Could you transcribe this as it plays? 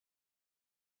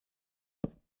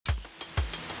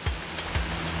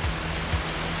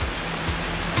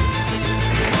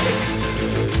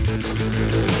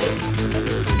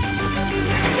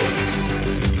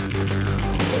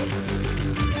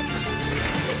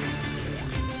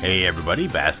Hey everybody,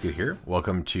 Basket here.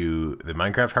 Welcome to the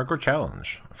Minecraft Hardcore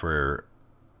Challenge for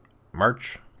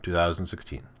March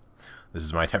 2016. This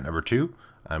is my attempt number 2.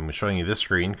 I'm showing you this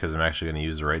screen because I'm actually going to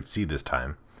use the right seed this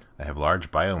time. I have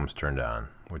large biomes turned on,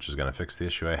 which is going to fix the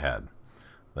issue I had.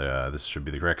 This should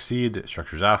be the correct seed.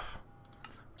 Structure's off.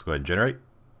 Let's go ahead and generate.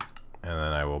 And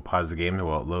then I will pause the game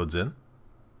while it loads in.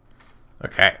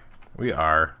 Okay, we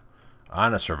are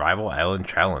on a survival island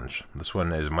challenge. This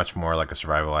one is much more like a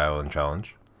survival island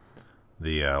challenge.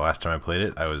 The last time I played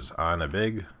it, I was on a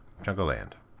big chunk of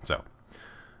land. So,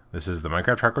 this is the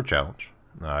Minecraft Hardcore Challenge.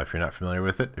 If you're not familiar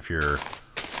with it, if you're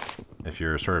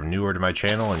sort of newer to my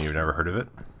channel and you've never heard of it,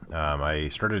 I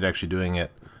started actually doing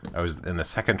it. I was in the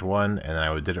second one, and then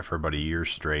I did it for about a year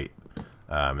straight,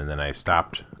 and then I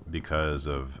stopped because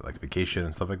of like vacation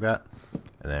and stuff like that.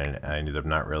 And then I ended up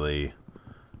not really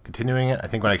continuing it. I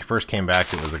think when I first came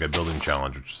back, it was like a building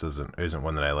challenge, which isn't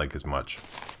one that I like as much.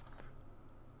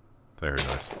 I heard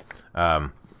noise.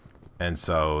 And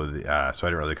so I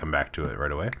didn't really come back to it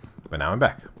right away, but now I'm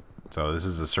back. So this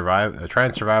is a try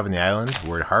and survive on the island.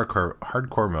 We're in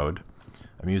hardcore mode.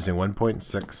 I'm using 1.9.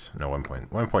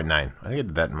 I think I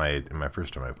did that in my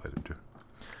first time I played it too.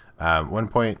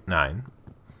 1.9,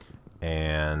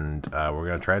 and we're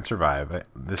gonna try and survive.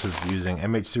 This is using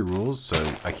MHC rules,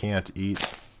 so I can't eat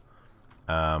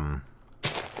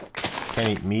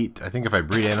meat. I think if I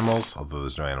breed animals, although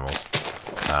there's no animals.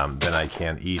 Then I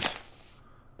can eat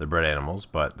the bred animals,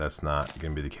 but that's not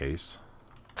going to be the case.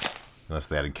 Unless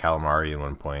they added calamari in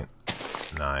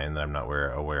 1.9 that I'm not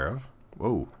aware of.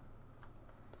 Whoa.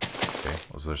 Okay,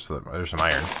 well, there's some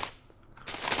iron.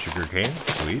 Sugar cane,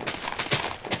 sweet.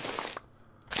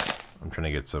 I'm trying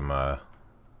to get some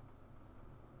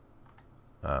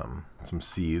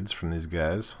seeds from these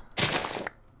guys.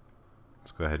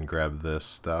 Let's go ahead and grab this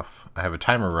stuff. I have a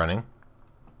timer running.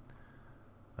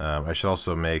 I should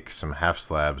also make some half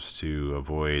slabs to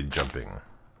avoid jumping.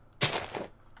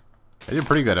 I did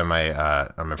pretty good on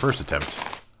my first attempt,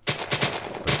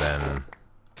 but then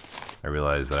I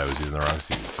realized that I was using the wrong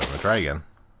seed, so I'm gonna try again.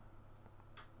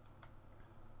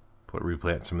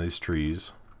 Replant some of these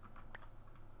trees.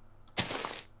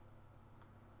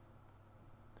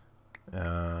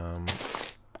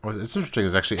 What's interesting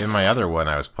is actually in my other one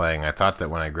I was playing, I thought that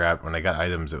when I got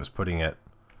items, it was putting it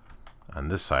on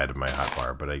this side of my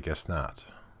hotbar, but I guess not.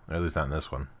 Or at least not in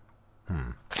this one.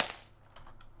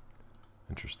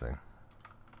 Interesting.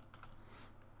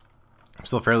 I'm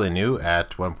still fairly new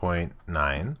at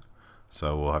 1.9,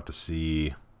 so we'll have to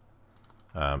see.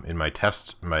 In my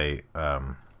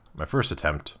my first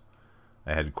attempt,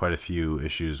 I had quite a few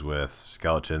issues with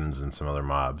skeletons and some other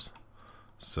mobs.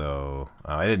 So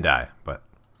I didn't die, but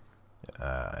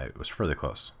it was fairly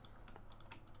close.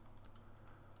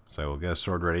 So we'll get a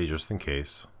sword ready just in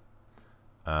case.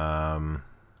 I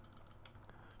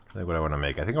think what I want to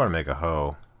make. I think I want to make a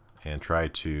hoe and try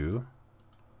to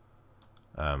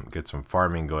get some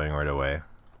farming going right away.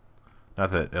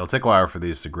 Not that it'll take a while for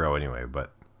these to grow anyway,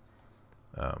 but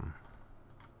I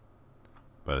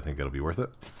think it'll be worth it.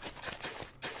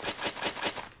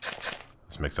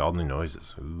 This makes all new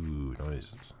noises. Ooh,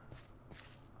 noises.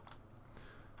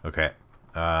 Okay.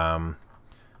 Now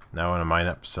I want to mine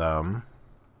up some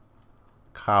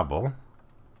cobble.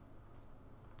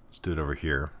 Let's do it over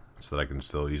here so that I can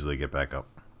still easily get back up.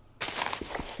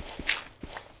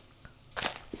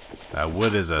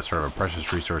 Wood is a sort of a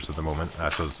precious resource at the moment,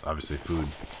 so it's obviously food.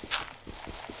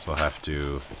 So I'll have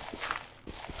to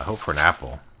hope for an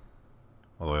apple,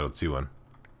 although I don't see one,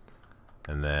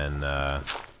 and then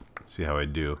see how I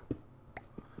do.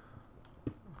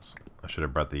 I should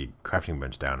have brought the crafting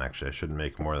bench down. Actually, I shouldn't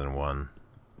make more than one.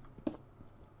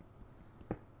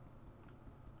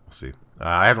 We'll see.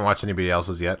 I haven't watched anybody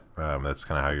else's yet. That's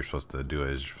kind of how you're supposed to do it.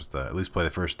 Is you're supposed to at least play the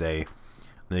first day,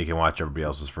 then you can watch everybody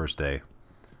else's first day.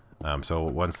 So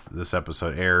once this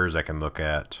episode airs, I can look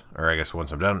at, or I guess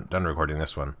once I'm done recording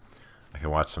this one, I can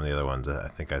watch some of the other ones. I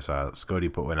think I saw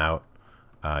Scody put one out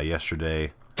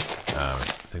yesterday.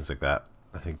 Things like that.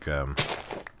 I think I'll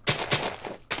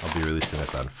be releasing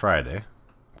this on Friday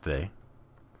today.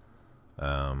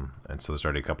 And so there's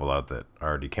already a couple out that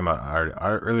already came out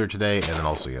earlier today and then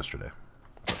also yesterday.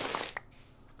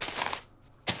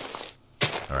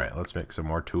 Alright, let's make some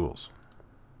more tools.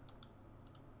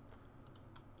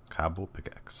 Cobble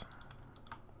pickaxe.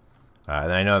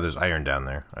 And I know there's iron down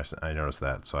there. I noticed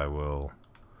that, so I will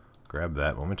grab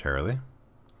that momentarily.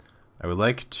 I would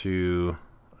like to...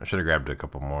 I should have grabbed a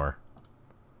couple more.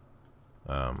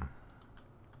 A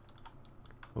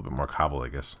little bit more cobble, I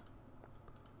guess.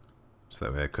 So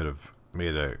that way I could have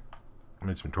made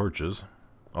some torches.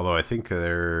 Although I think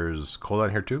there's coal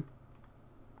down here too.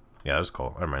 Yeah, that was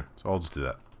cool. Never mind. So I'll just do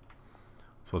that.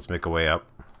 So let's make a way up.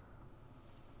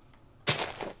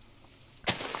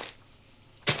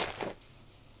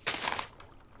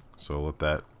 So we'll let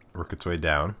that work its way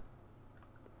down.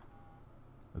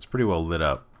 It's pretty well lit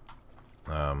up.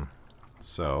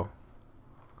 So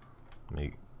let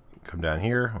me come down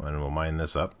here and we'll mine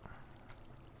this up.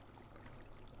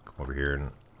 Come over here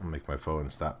and I'll make my phone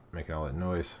stop making all that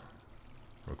noise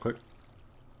real quick.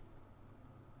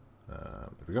 There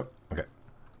we go. Okay.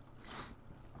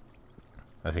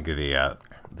 I think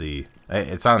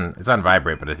it's on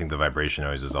vibrate, but I think the vibration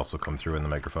noises also come through in the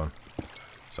microphone.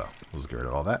 So we'll just get rid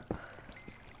of all that.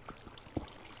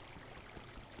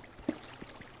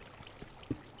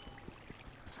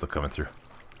 Still coming through.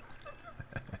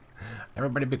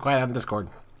 Everybody be quiet on Discord.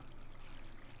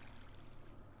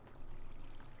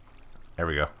 There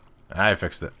we go. I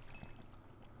fixed it.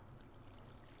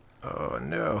 Oh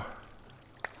no.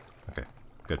 Okay,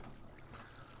 good.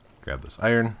 Grab this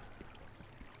iron.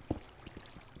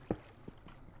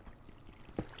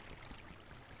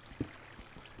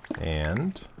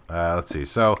 And let's see.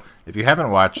 So if you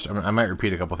haven't watched, I might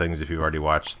repeat a couple things if you've already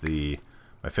watched my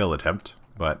failed attempt,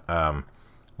 but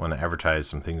want to advertise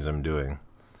some things I'm doing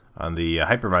on the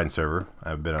Hypermind server.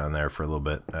 I've been on there for a little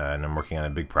bit, and I'm working on a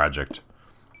big project.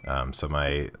 So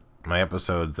my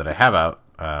episodes that I have out,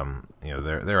 you know,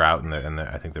 they're out, and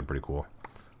I think they're pretty cool.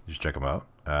 You should check them out.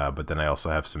 But then I also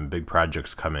have some big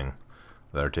projects coming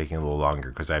that are taking a little longer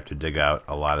because I have to dig out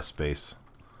a lot of space.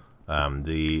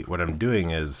 What I'm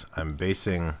doing is I'm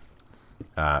basing,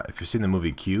 if you've seen the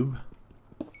movie Cube,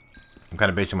 I'm kind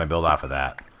of basing my build off of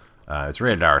that. It's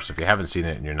rated R, so if you haven't seen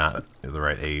it and you're not the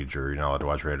right age or you're not allowed to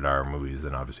watch rated R movies,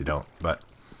 then obviously don't. But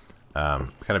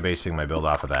kind of basing my build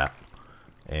off of that,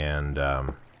 and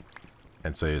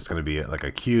so it's going to be like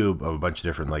a cube of a bunch of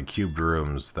different like cubed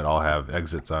rooms that all have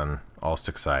exits on all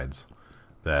 6 sides.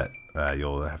 That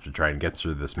you'll have to try and get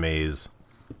through this maze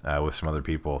with some other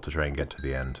people to try and get to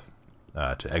the end.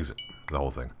 To exit the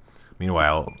whole thing.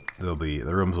 Meanwhile, the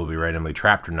rooms will be randomly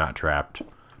trapped or not trapped.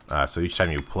 So each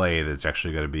time you play, that's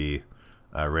actually going to be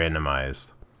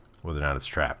randomized whether or not it's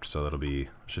trapped. So that'll be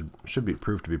should be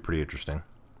proved to be pretty interesting.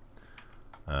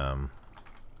 We'll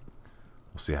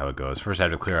see how it goes. First, I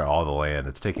have to clear out all the land.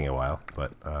 It's taking a while,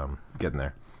 but getting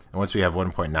there. And once we have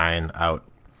 1.9 out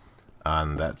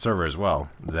on that server as well,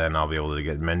 then I'll be able to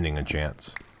get mending a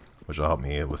chance, which will help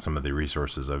me with some of the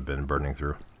resources I've been burning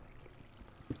through.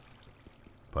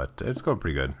 But it's going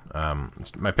pretty good.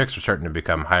 My picks are starting to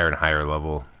become higher and higher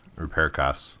level repair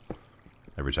costs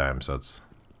every time, so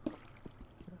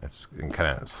it's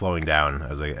kind of slowing down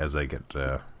as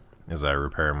I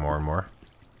repair more and more.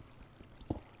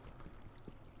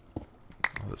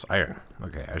 Oh, this iron.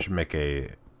 Okay, I should make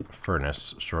a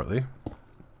furnace shortly.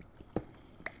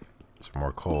 Some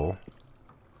more coal.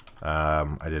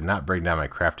 I did not break down my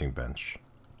crafting bench.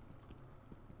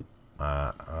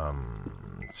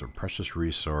 It's a precious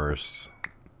resource,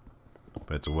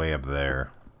 but it's way up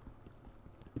there.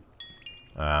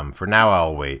 For now,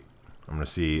 I'll wait. I'm gonna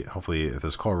see. Hopefully, if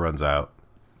this coal runs out,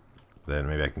 then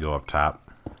maybe I can go up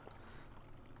top.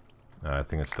 I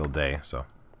think it's still day, so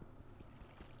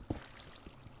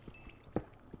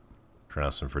try to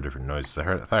listen for different noises. I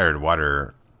thought I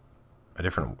heard a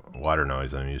different water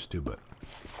noise than I'm used to, but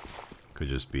could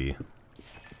just be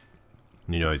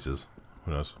new noises.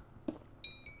 Who knows?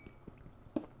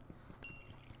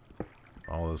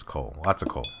 All this coal. Lots of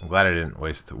coal. I'm glad I didn't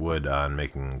waste wood on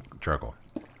making charcoal.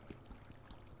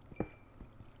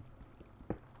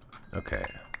 Okay.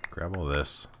 Grab all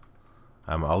this.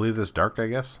 I'll leave this dark, I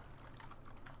guess.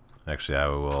 Actually, I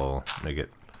will make it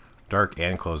dark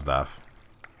and closed off.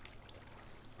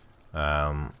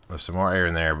 There's some more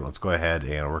iron there, but let's go ahead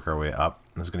and work our way up.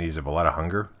 This is going to use up a lot of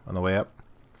hunger on the way up.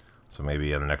 So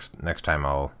maybe on the next time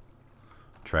I'll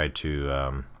try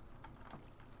to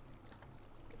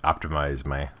optimize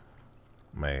my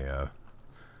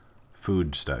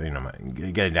food stuff. You know,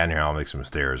 getting down here, I'll make some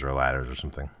stairs or ladders or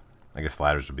something. I guess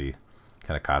ladders would be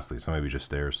kind of costly, so maybe just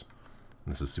stairs.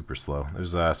 And this is super slow.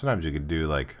 There's sometimes you could do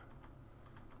like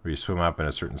where you swim up in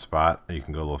a certain spot and you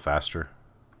can go a little faster.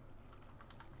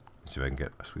 Let's see if I can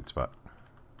get a sweet spot.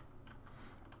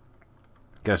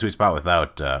 Get a sweet spot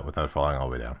without falling all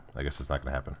the way down. I guess it's not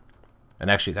going to happen.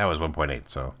 And actually, that was 1.8,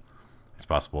 so it's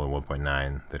possible in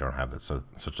 1.9 they don't have that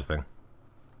such a thing.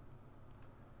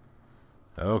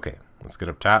 Okay, let's get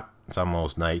up top. It's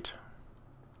almost night.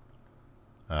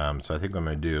 So I think what I'm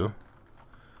going to do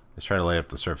is try to light up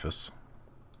the surface.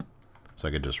 So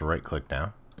I could just right-click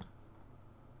now.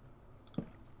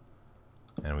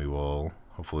 And we will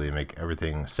hopefully make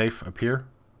everything safe up here.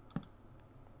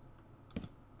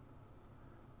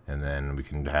 And then we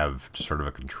can have just sort of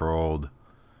a controlled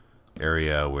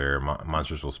area where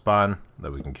monsters will spawn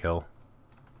that we can kill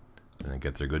and then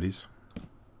get their goodies.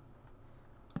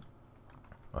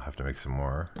 I'll have to make some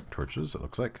more torches, it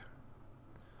looks like.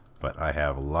 But I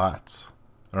have lots.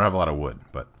 I don't have a lot of wood,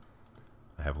 but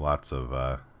I have lots of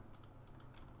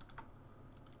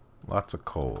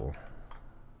coal.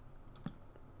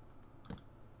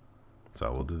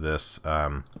 So we'll do this.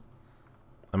 I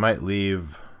might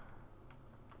leave.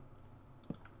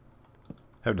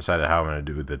 Haven't decided how I'm going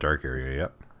to do the dark area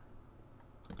yet,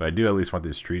 but I do at least want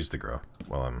these trees to grow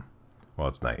while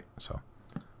it's night. So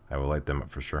I will light them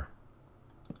up for sure.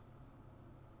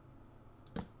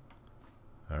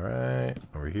 All right,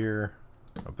 over here,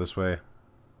 up this way,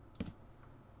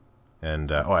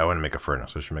 and oh, I want to make a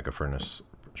furnace. I should make a furnace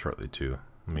shortly too.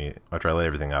 After I light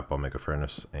everything up, I'll make a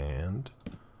furnace and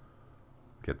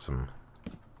get some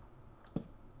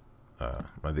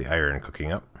of the iron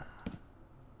cooking up.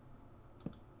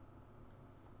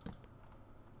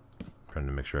 Trying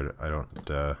to make sure I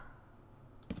don't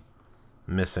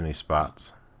miss any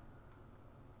spots,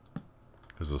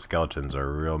 because those skeletons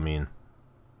are real mean.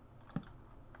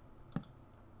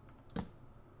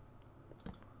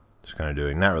 Just kind of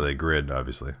doing, not really a grid,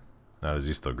 obviously, not a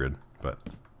Z-Still grid, but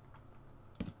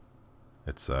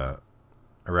it's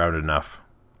around enough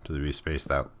to be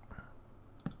spaced out.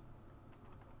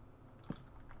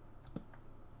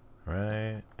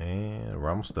 Right, and we're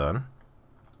almost done.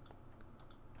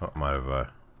 Oh, I'm out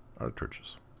of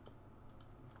torches.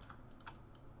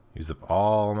 Used up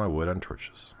all my wood on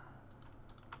torches.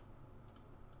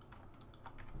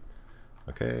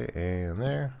 Okay, and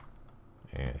there,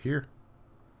 and here.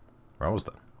 We're almost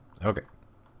done. Okay,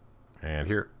 and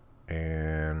here,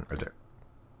 and right there.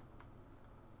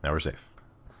 Now we're safe.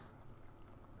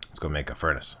 Let's go make a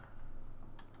furnace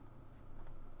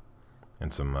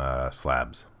and some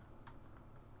slabs.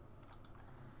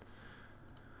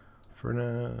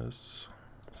 Furnace,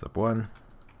 step 1,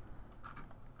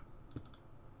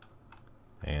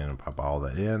 and pop all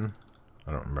that in.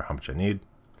 I don't remember how much I need,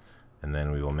 and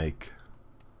then we will make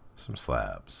some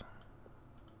slabs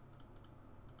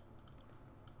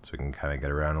so we can kind of get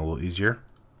around a little easier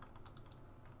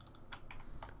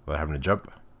without having to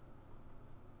jump.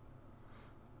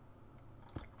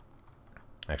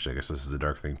 Actually, I guess this is the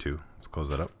dark thing too. Let's close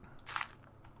that up.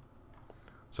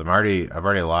 So I've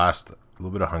already lost a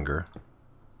little bit of hunger,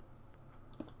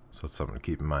 so it's something to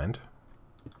keep in mind.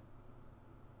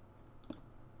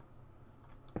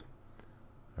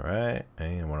 All right,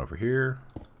 and one over here.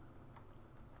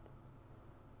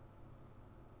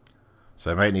 So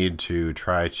I might need to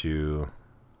try to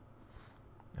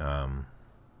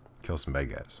kill some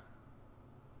bad guys.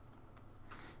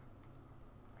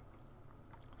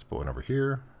 Let's put one over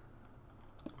here.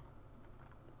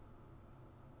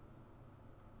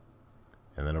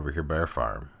 And then over here by our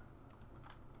farm.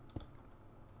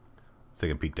 Let's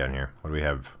take a peek down here. What do we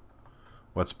have?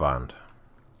 What spawned?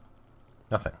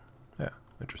 Nothing. Yeah,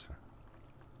 interesting.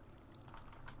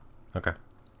 Okay.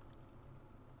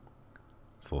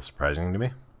 It's a little surprising to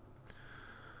me.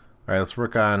 Alright, let's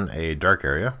work on a dark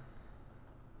area.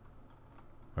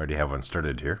 I already have one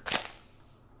started here.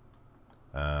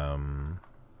 I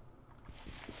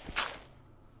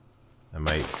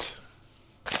might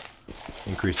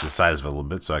increase the size of it a little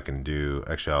bit so I can do...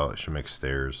 Actually, I should make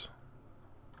stairs.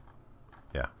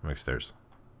 Yeah, make stairs.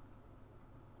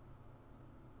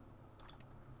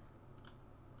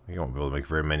 I won't be able to make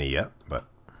very many yet, but...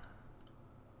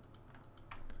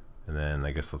 And then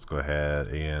I guess let's go ahead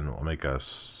and we'll make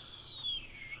us...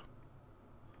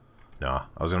 No,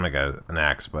 I was going to make an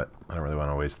axe, but I don't really want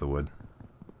to waste the wood.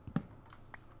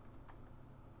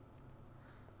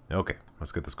 Okay,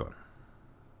 let's get this going.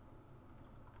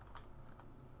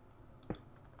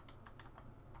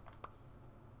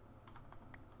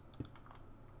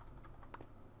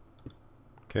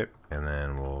 Okay, and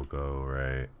then we'll go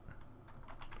right...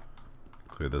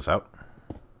 Clear this out.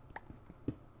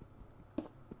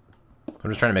 I'm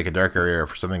just trying to make a dark area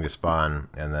for something to spawn,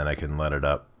 and then I can let it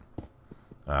up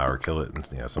or kill it in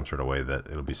some sort of way that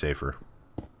it'll be safer.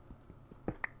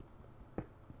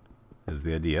 Is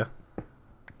the idea.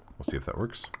 We'll see if that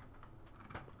works.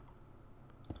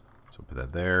 So put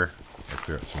that there. I'll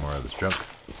clear out some more of this junk.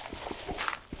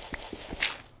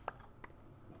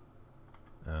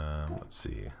 Let's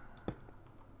see.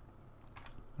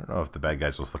 I don't know if the bad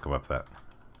guys will still come up that.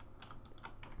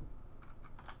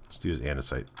 Let's use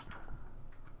andesite.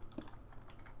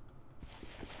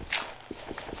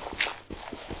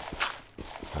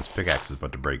 This pickaxe is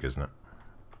about to break, isn't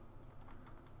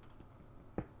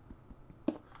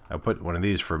it? I'll put one of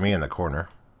these for me in the corner.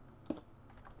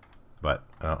 but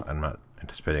I'm not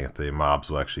anticipating that the mobs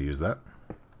will actually use that.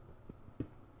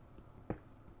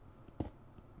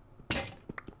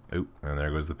 Oop, and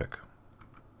there goes the pick.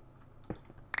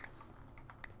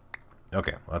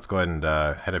 Okay, let's go ahead and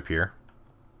head up here.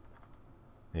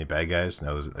 Any bad guys?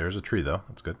 No, there's a tree though.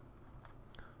 That's good.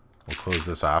 We'll close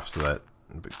this off so that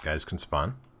guys can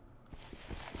spawn.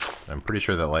 I'm pretty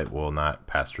sure that light will not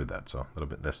pass through that, so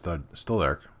that's still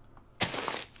dark.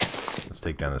 Let's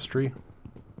take down this tree.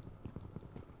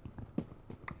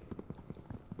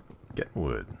 Get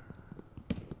wood.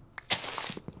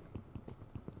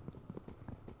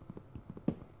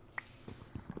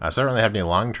 So I don't really have any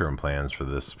long-term plans for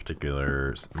this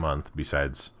particular month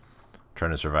besides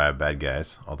trying to survive bad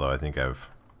guys, although I think I've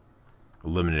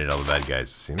eliminated all the bad guys,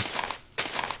 it seems.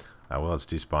 Well, it's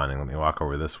despawning. Let me walk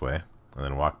over this way and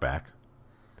then walk back,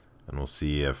 and we'll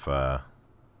see if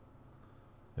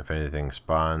anything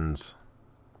spawns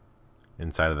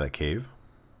inside of that cave.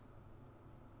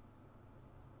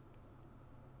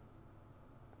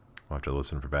 We'll have to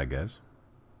listen for bad guys.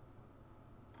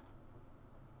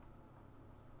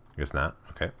 I guess not.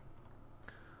 Okay.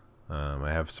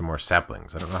 I have some more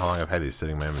saplings. I don't know how long I've had these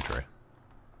sitting in my inventory.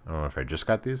 I don't know if I just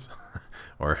got these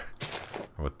or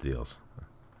what the deal's.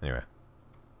 Anyway.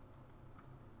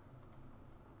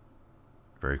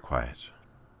 Very quiet.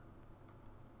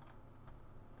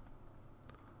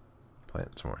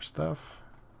 Plant some more stuff.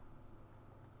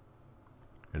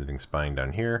 Anything spying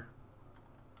down here?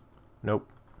 Nope.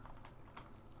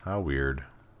 How weird.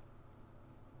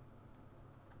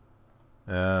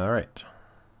 Alright.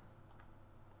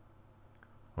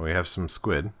 Well, we have some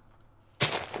squid.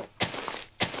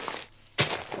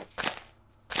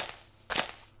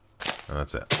 And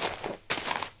that's it.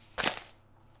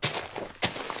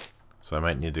 So I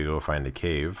might need to go find a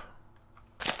cave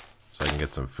so I can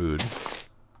get some food.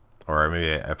 Or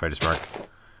maybe if I just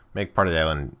make part of the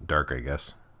island dark, I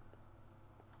guess.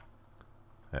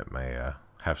 My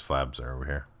half slabs are over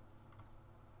here.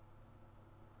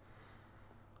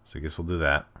 So I guess we'll do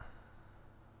that.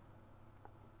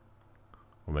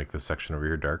 We'll make this section over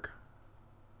here dark.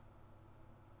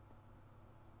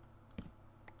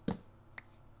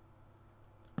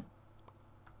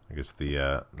 I guess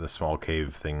the small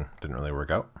cave thing didn't really work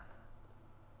out.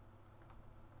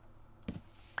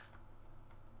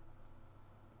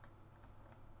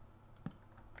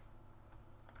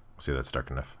 See, that's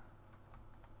dark enough.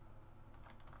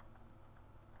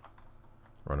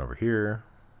 Run over here.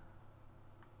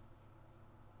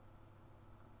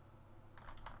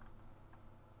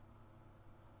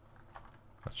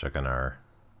 Let's check on our...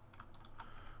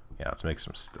 Yeah, let's make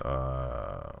some...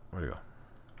 where'd it go?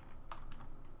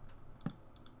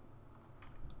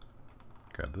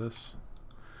 Grab this.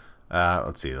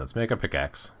 Let's see. Let's make a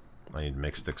pickaxe. I need to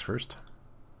make sticks first.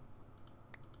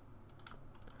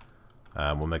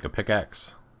 We'll make a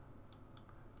pickaxe.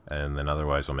 And then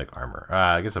otherwise we'll make armor.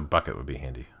 I guess a bucket would be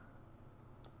handy.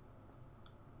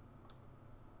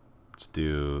 Let's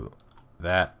do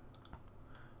that.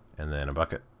 And then a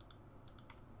bucket.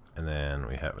 And then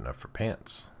we have enough for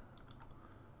pants.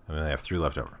 And we only have 3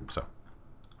 left over. So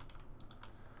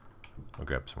we'll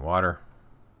grab some water.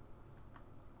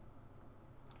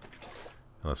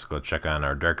 And let's go check on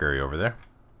our dark area over there.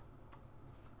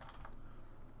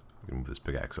 We can move this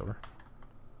pickaxe over.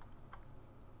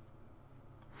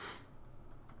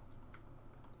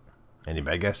 Any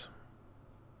bad guess?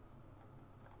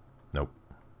 Nope.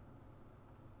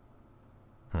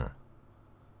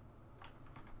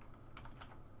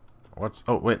 What's...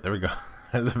 Oh, wait, there we go.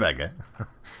 There's a bad guy.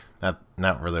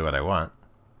 Not really what I want.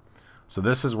 So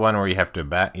this is one where you have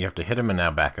to hit him and now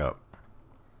back up.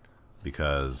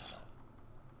 Because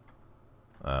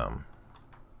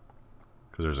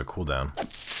there's a cooldown.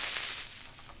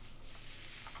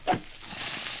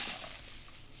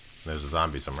 There's a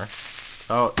zombie somewhere.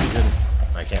 Oh, he didn't.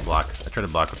 I can't block. I tried to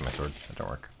block with my sword. That don't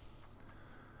work.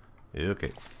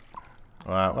 Okay.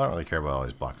 Well, I don't really care about all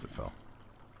these blocks that fell.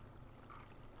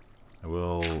 I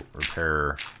will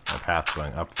repair my path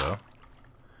going up, though.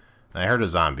 And I heard a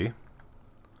zombie,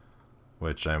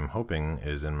 which I'm hoping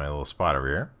is in my little spot over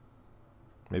here.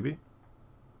 Maybe?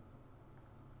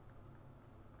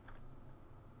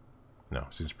 No,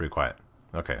 seems pretty quiet.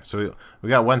 Okay, so we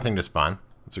got one thing to spawn.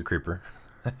 It's a creeper.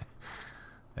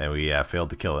 And we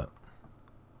failed to kill it.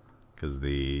 Because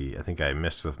I think I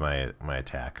missed with my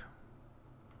attack.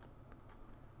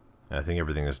 And I think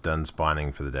everything is done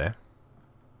spawning for the day.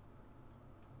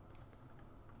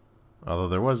 Although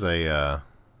there was a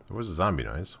zombie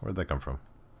noise. Where'd that come from?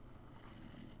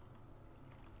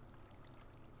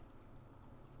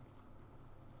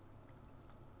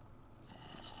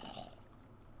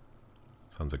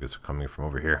 Sounds Sounds like it's coming from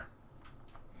over here.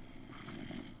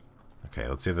 Okay,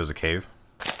 let's see if there's a cave.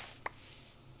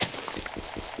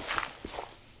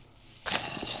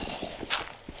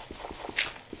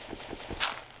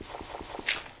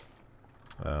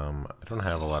 I don't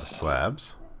have a lot of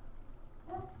slabs.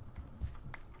 I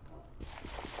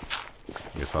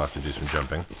guess I'll have to do some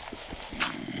jumping.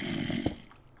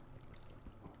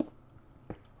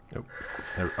 Nope.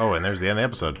 Oh, and there's the end of the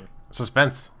episode.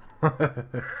 Suspense!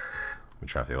 Let me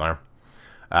turn off the alarm.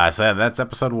 So that's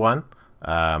episode 1.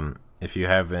 If you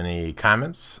have any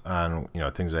comments on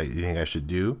things that you think I should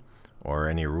do, or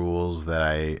any rules that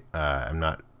I'm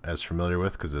not as familiar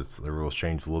with, because the rules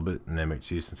changed a little bit in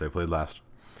MHC since I played last,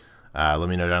 let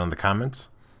me know down in the comments.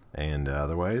 And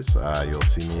otherwise, you'll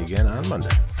see me again on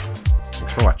Monday.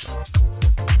 Thanks for watching.